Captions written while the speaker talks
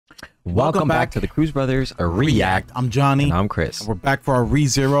Welcome back to the Cruz Brothers React. I'm Johnny. And I'm Chris. We're back for our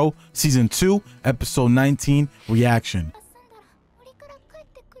ReZero Season 2, Episode 19 reaction.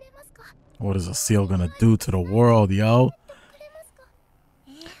 What is a seal gonna do to the world, yo?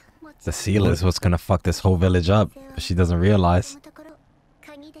 The seal is what's gonna fuck this whole village up, but she doesn't realize.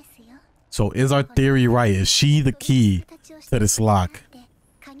 So is our theory right? Is she the key to this lock?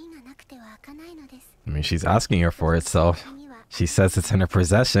 I mean, she's asking her for it, so she says it's in her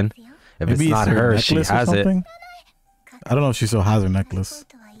possession. If Maybe it's not her, she has it. I don't know if she still has her necklace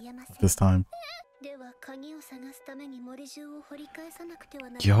this time.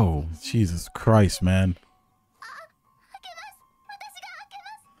 Yo, Jesus Christ, man.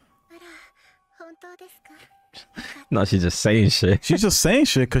 No, she's just saying shit. She's just saying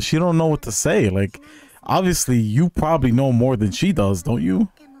shit because she don't know what to say. Like, obviously, you probably know more than she does, don't you?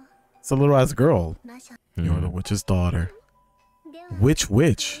 It's a little ass girl. You're the witch's daughter. Which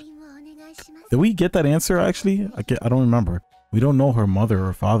witch? Did we get that answer, actually? I don't remember. We don't know her mother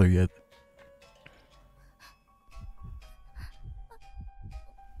or father yet.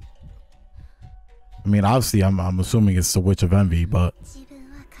 I mean, obviously, I'm assuming it's the Witch of Envy, but...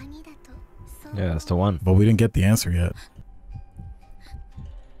 Yeah, that's the one. But we didn't get the answer yet.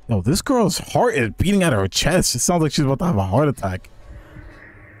 Yo, this girl's heart is beating at her chest. It sounds like she's about to have a heart attack.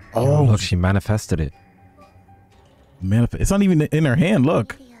 Oh, look, she manifested it. It's not even in her hand,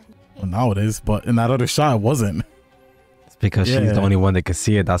 look. Well, now it is, but in that other shot, it wasn't. It's because she's the only one that could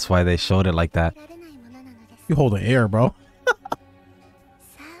see it. That's why they showed it like that. You hold the air, bro.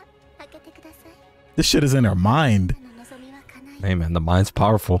 This shit is in her mind. Hey, man, the mind's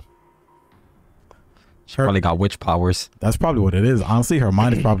powerful. She probably got witch powers. That's probably what it is. Honestly, her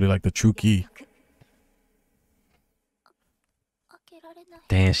mind is probably like the true key.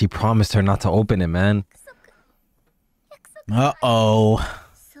 Damn, she promised her not to open it, man. Uh-oh.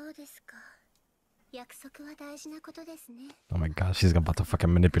 Oh my god, she's about to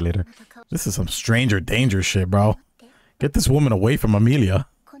fucking manipulate her. This is some stranger danger shit, bro. Get this woman away from Amelia.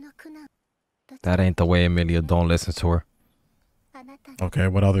 That ain't the way, Amelia. Don't listen to her. Okay,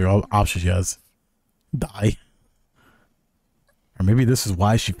 what other options she has? Die. Or maybe this is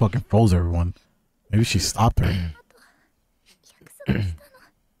why she fucking froze everyone. Maybe she stopped her.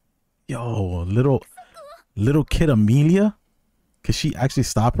 Yo, little kid Amelia? Could she actually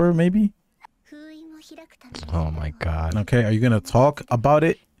stop her, maybe? Oh my god. Okay, are you gonna talk about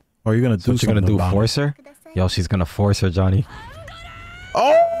it? Or are you gonna do something about it? What you gonna do, force her? Yo, she's gonna force her, Johnny.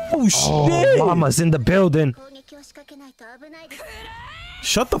 Oh, shit! Oh, mama's in the building.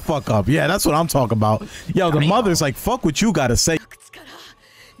 Shut the fuck up. Yeah, that's what I'm talking about. Yo, the mother's like, fuck what you gotta say.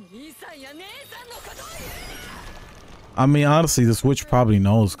 I mean, honestly, this witch probably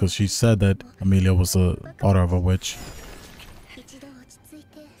knows because she said that Amelia was the daughter of a witch.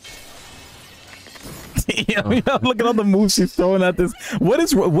 Look at all the moves she's throwing at this. What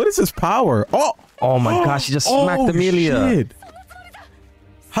is his power? Oh my gosh, she just smacked Amelia. Shit.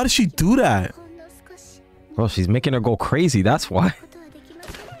 How did she do that? Bro, she's making her go crazy. That's why.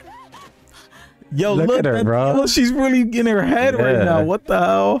 Yo, look at her, bro. Yo, she's really in her head right now. What the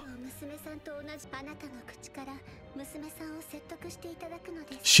hell?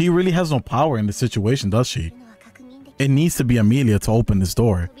 She really has no power in the situation, does she? It needs to be Amelia to open this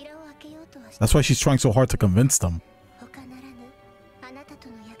door. That's why she's trying so hard to convince them.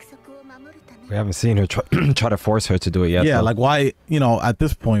 We haven't seen her try to force her to do it yet. Yeah, though. like why, at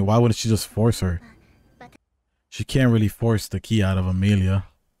this point, why wouldn't she just force her? She can't really force the key out of Amelia.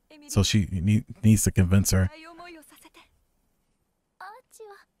 So she needs to convince her.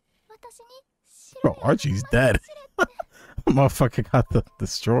 Bro, Archie's dead. Motherfucker got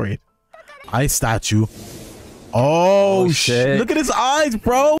destroyed. Ice statue. Oh, shit. Look at his eyes,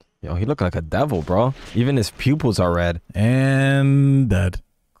 bro. Yo, he looked like a devil, bro. Even his pupils are red. And dead.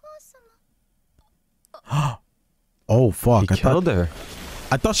 Oh, fuck. He killed her.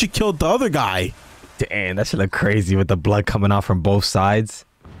 I thought she killed the other guy. Damn, that shit look crazy with the blood coming out from both sides.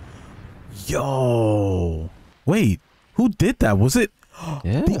 Yo. Wait, who did that? Was it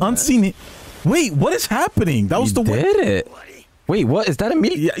the unseen? Wait, what is happening? That was the way. Did it? Wait, what? Is that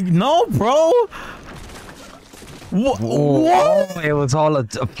Amelia? No, bro. What? It was all a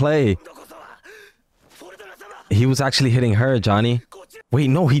play. He was actually hitting her, Johnny. Wait,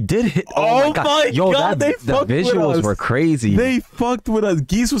 no, he did hit. Oh my god. Yo, the visuals were crazy. They fucked with us.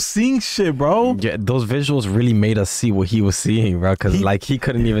 Geese was seeing shit, bro. Yeah, those visuals really made us see what he was seeing, bro. Because like he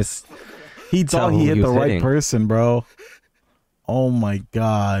couldn't even. He thought he hit the right person, bro. Oh my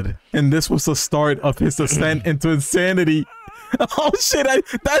god. And this was the start of his descent into insanity. Oh shit,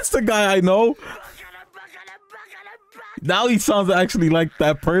 that's the guy I know. Now he sounds actually like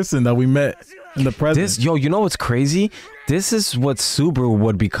that person that we met in the present. Yo, you know what's crazy? This is what Subaru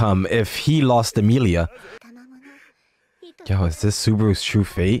would become if he lost Emilia. Yo, is this Subaru's true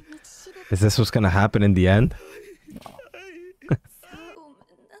fate? Is this what's gonna happen in the end?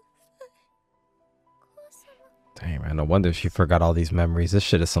 Dang, man, no wonder she forgot all these memories. This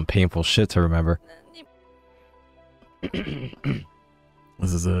shit is some painful shit to remember. This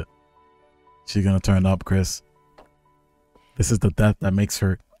is it. She's gonna turn up, Chris. This is the death that makes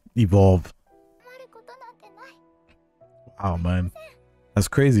her evolve. Wow, man. That's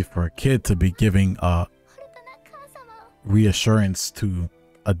crazy for a kid to be giving reassurance to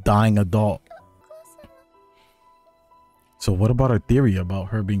a dying adult. So what about our theory about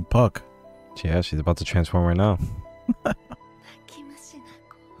her being Puck? Yeah, she's about to transform right now.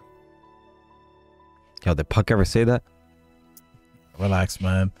 Yo, did Puck ever say that? Relax,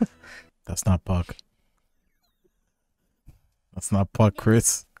 man. That's not Puck. That's not Puck,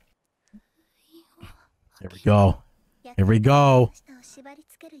 Chris. Here we go. Here we go.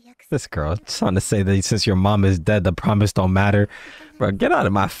 This girl trying to say that since your mom is dead, the promise don't matter. Bro, get out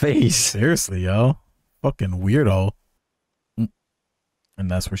of my face. Seriously, yo. Fucking weirdo. And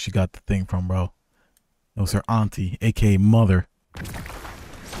that's where she got the thing from, bro. It was her auntie, aka mother.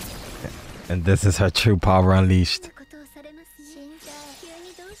 And this is her true power unleashed.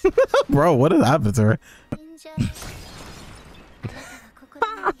 Bro, what has happened to her?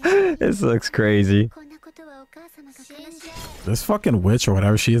 This looks crazy. This fucking witch or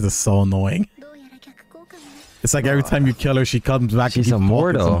whatever she is so annoying. It's like every time you kill her, she comes back. She's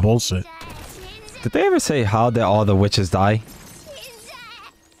immortal. Some bullshit. Did they ever say how did all the witches die?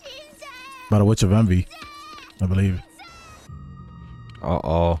 By the Witch of Envy, I believe.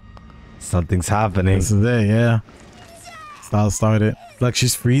 Uh-oh. Something's happening. This is it, yeah. Style started. Like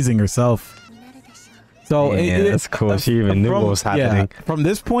she's freezing herself. So yeah, that's cool. She even knew what was happening. Yeah, from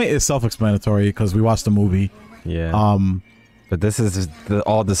this point, it's self-explanatory because we watched the movie. Yeah. But this is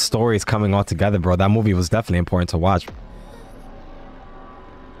all the stories coming all together, bro. That movie was definitely important to watch.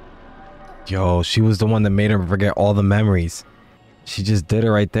 Yo, she was the one that made her forget all the memories. She just did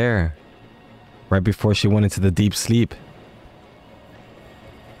it right there. Right before she went into the deep sleep.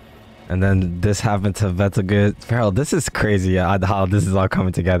 And then this happened to Vetaga. Bro, this is crazy how this is all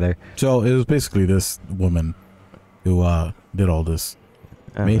coming together. So it was basically this woman who did all this.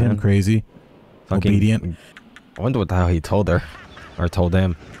 Made him crazy. Fucking obedient. I wonder what the hell he told her. Or told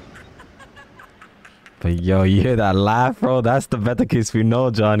him. But yo, you hear that laugh, bro? That's the Vetakis we know,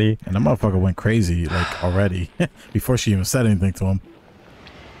 Johnny. And that motherfucker went crazy, like, already. Before she even said anything to him.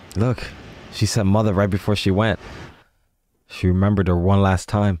 Look. She said mother right before she went. She remembered her one last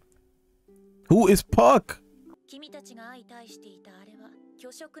time. Who is Puck?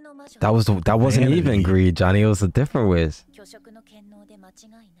 That wasn't even greed, Johnny. It was a different wiz.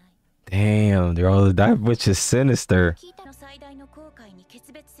 Damn, bro, that witch is sinister.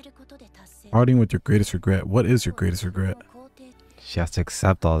 Parting with your greatest regret. What is your greatest regret? She has to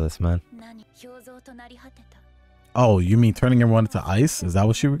accept all this, man. Oh, you mean turning everyone into ice? Is that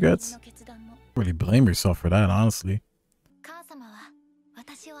what she regrets? Really blame yourself for that, honestly.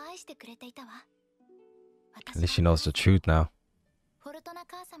 At least she knows the truth now.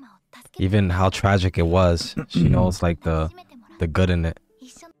 Even how tragic it was, she knows like the good in it.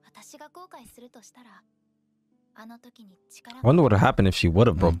 I wonder what would happen if she would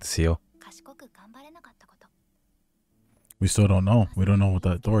have broke the seal. We still don't know. We don't know what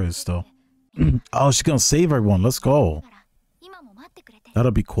that door is still. Oh, she's gonna save everyone. Let's go.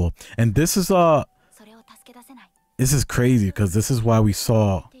 That'll be cool. And this is crazy because this is why we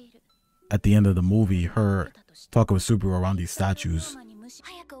saw at the end of the movie her talking with Subaru around these statues.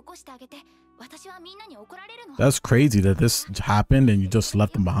 That's crazy that this happened and you just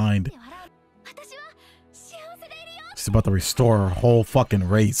left them behind. She's about to restore her whole fucking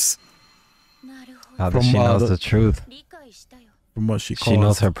race. Now that she knows the truth. From what she calls. She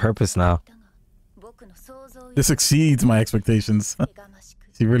knows her purpose now. This exceeds my expectations.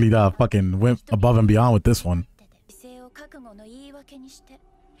 She really fucking went above and beyond with this one.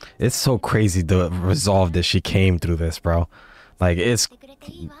 It's so crazy the resolve that she came through this, bro. Like, it's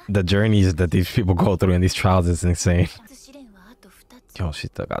the journeys that these people go through in these trials is insane. Yo, she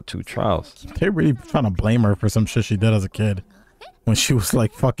still got 2 trials. They're really trying to blame her for some shit she did as a kid. When she was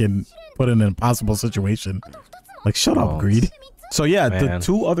like fucking put in an impossible situation. Like, shut up, Greed. So yeah, man, the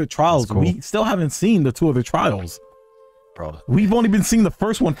 2 other trials, cool. We still haven't seen the 2 other trials. Bro, we've only been seeing the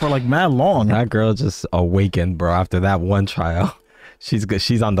first one for like mad long. That girl just awakened, bro, after that one trial. She's good.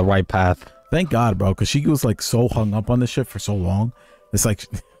 She's on the right path. Thank God, bro, because she was like so hung up on this shit for so long. It's like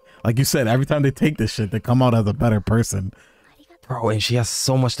Like you said, every time they take this shit, they come out as a better person. Bro, and she has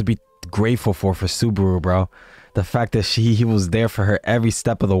so much to be grateful for Subaru, bro. The fact that he was there for her every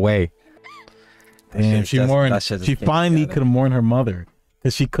step of the way. Damn, she finally could mourn her mother.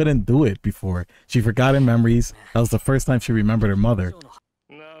 Because she couldn't do it before. She forgot her memories. That was the first time she remembered her mother.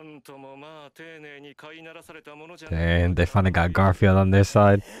 And they finally got Garfield on their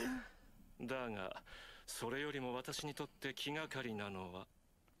side.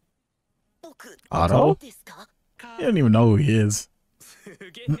 Otto? You don't even know who he is.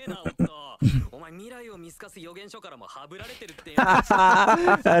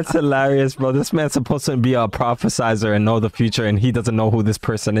 That's hilarious, bro. This man's supposed to be a prophesizer and know the future, and he doesn't know who this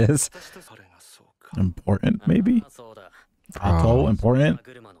person is. Important, maybe? Otto, important?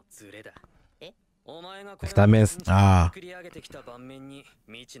 If that means... that's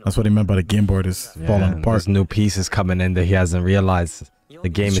what he meant by the game board is falling apart. There's new pieces coming in that he hasn't realized. The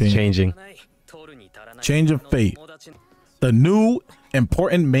game is changing. Change of fate. The new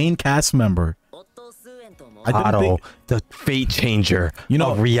important main cast member. Otto, the fate changer,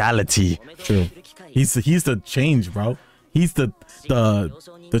 of reality. True. He's the change, bro. He's the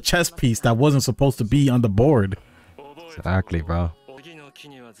chess piece that wasn't supposed to be on the board. Exactly, bro.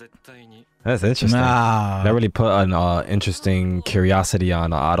 That's interesting. Nah. That really put an interesting curiosity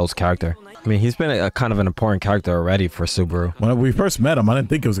on Otto's character. I mean, he's been a kind of an important character already for Subaru. When we first met him, I didn't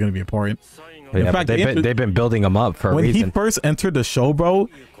think it was going to be important. In fact, they've been building him up for a reason. When he first entered the show, bro,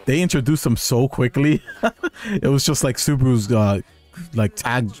 they introduced him so quickly. It was just like Subaru's like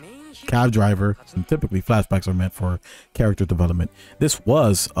cab driver. And typically flashbacks are meant for character development. This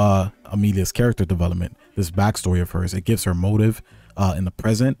was Amelia's character development. This backstory of hers. It gives her motive in the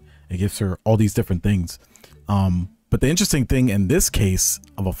present. It gives her all these different things. But the interesting thing in this case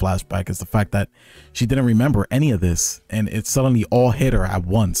of a flashback is the fact that she didn't remember any of this, and it suddenly all hit her at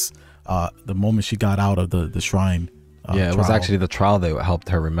once. The moment she got out of the shrine. Yeah, it was actually the trial that helped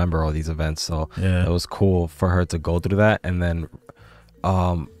her remember all these events. So it was cool for her to go through that and then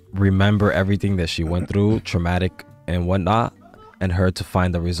remember everything that she went through, traumatic and whatnot, and her to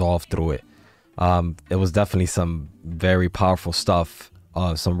find the resolve through it. It was definitely some very powerful stuff,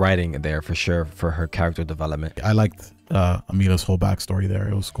 some writing there for sure for her character development. I liked Amelia's whole backstory there.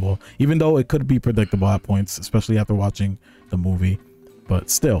 It was cool, even though it could be predictable at points, especially after watching the movie. But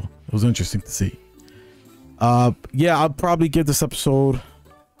still, it was interesting to see. Yeah, I'll probably give this episode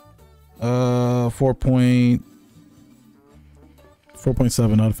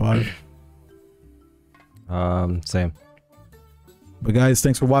 4.7 out of 5. Same. But guys,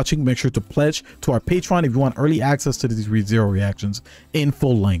 thanks for watching. Make sure to pledge to our Patreon if you want early access to these ReZero reactions in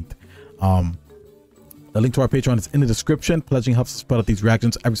full length. The link to our Patreon is in the description. Pledging helps us put out these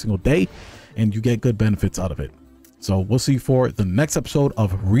reactions every single day, and you get good benefits out of it. So we'll see you for the next episode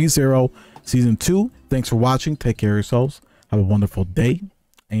of ReZero Season 2. Thanks for watching. Take care of yourselves. Have a wonderful day,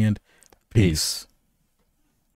 and peace.